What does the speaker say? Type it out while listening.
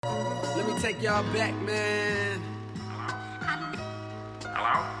take y'all back, man.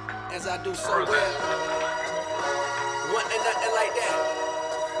 Hello? As I do so well. Wasn't nothing like that.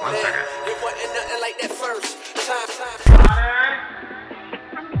 One second. It wasn't nothing like that first time. Hi.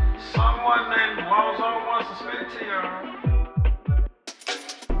 Someone named Lozo wants to speak to you.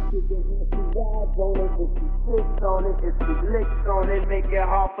 If she sits on it, if she licks on it, make it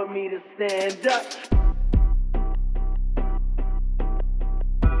hard for me to stand up.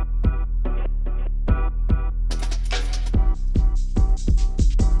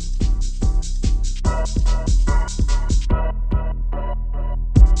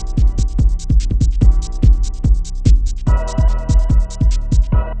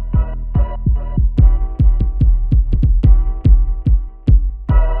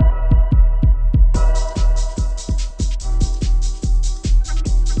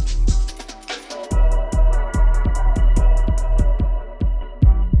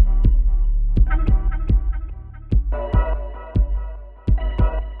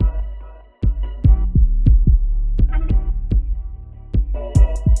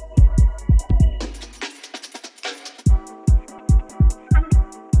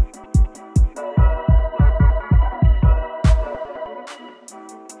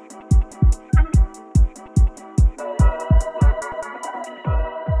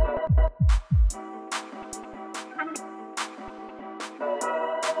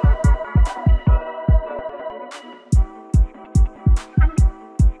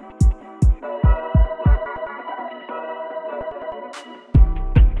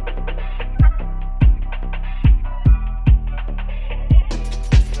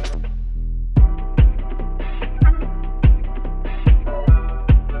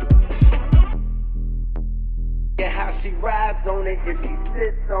 On it, if she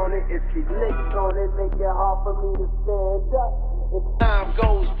sits on it, if she licks on it, make it hard for me to stand up. As time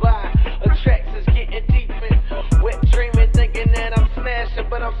goes by, the tracks is getting deeper. Wet dreaming, thinking that I'm smashing,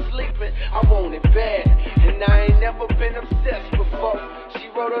 but I'm sleeping. I want it bad, and I ain't never been obsessed before. She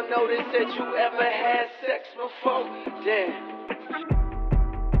wrote a note and said, you ever had sex before? Damn.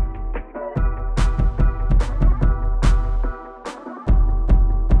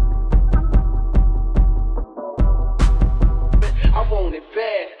 I want it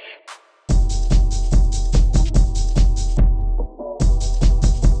bad.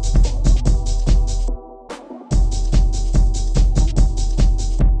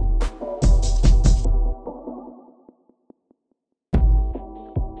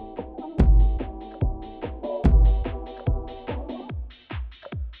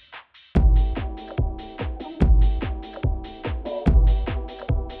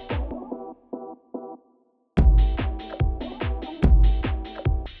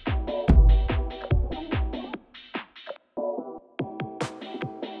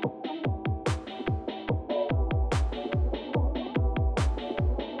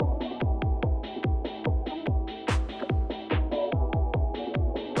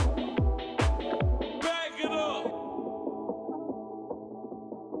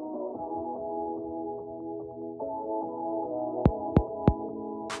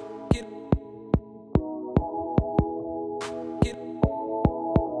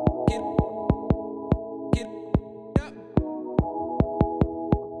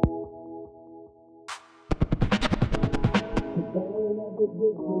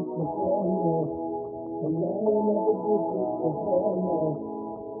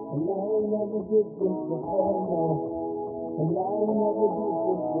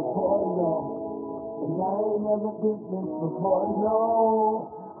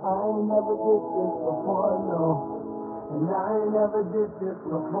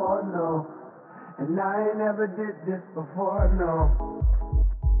 And I ain't never did this before, no.